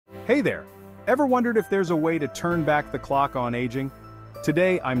Hey there! Ever wondered if there's a way to turn back the clock on aging?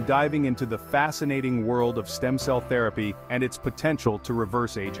 Today I'm diving into the fascinating world of stem cell therapy and its potential to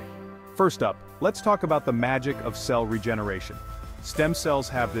reverse aging. First up, let's talk about the magic of cell regeneration. Stem cells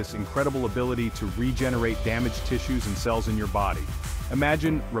have this incredible ability to regenerate damaged tissues and cells in your body.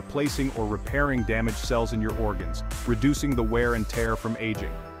 Imagine replacing or repairing damaged cells in your organs, reducing the wear and tear from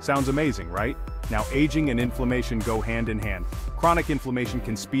aging. Sounds amazing, right? Now, aging and inflammation go hand in hand. Chronic inflammation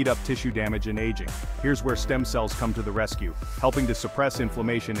can speed up tissue damage and aging. Here's where stem cells come to the rescue, helping to suppress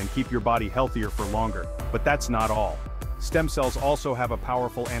inflammation and keep your body healthier for longer. But that's not all. Stem cells also have a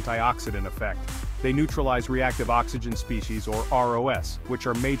powerful antioxidant effect. They neutralize reactive oxygen species, or ROS, which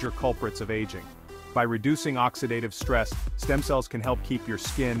are major culprits of aging. By reducing oxidative stress, stem cells can help keep your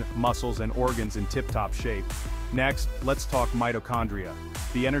skin, muscles, and organs in tip-top shape. Next, let's talk mitochondria,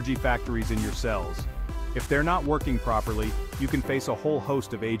 the energy factories in your cells. If they're not working properly, you can face a whole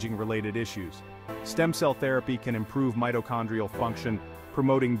host of aging-related issues. Stem cell therapy can improve mitochondrial function,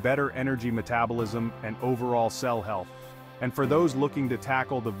 promoting better energy metabolism and overall cell health. And for those looking to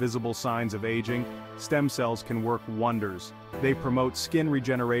tackle the visible signs of aging, stem cells can work wonders. They promote skin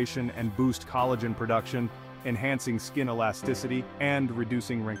regeneration and boost collagen production, enhancing skin elasticity and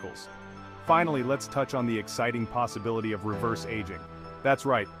reducing wrinkles. Finally, let's touch on the exciting possibility of reverse aging. That's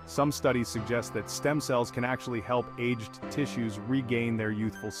right, some studies suggest that stem cells can actually help aged tissues regain their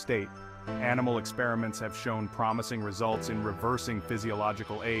youthful state. Animal experiments have shown promising results in reversing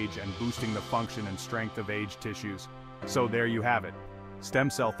physiological age and boosting the function and strength of aged tissues. So there you have it. Stem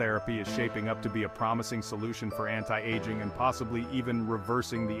cell therapy is shaping up to be a promising solution for anti-aging and possibly even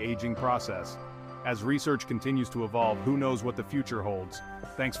reversing the aging process. As research continues to evolve, who knows what the future holds?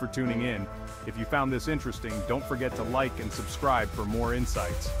 Thanks for tuning in. If you found this interesting, don't forget to like and subscribe for more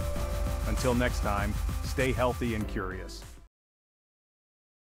insights. Until next time, stay healthy and curious.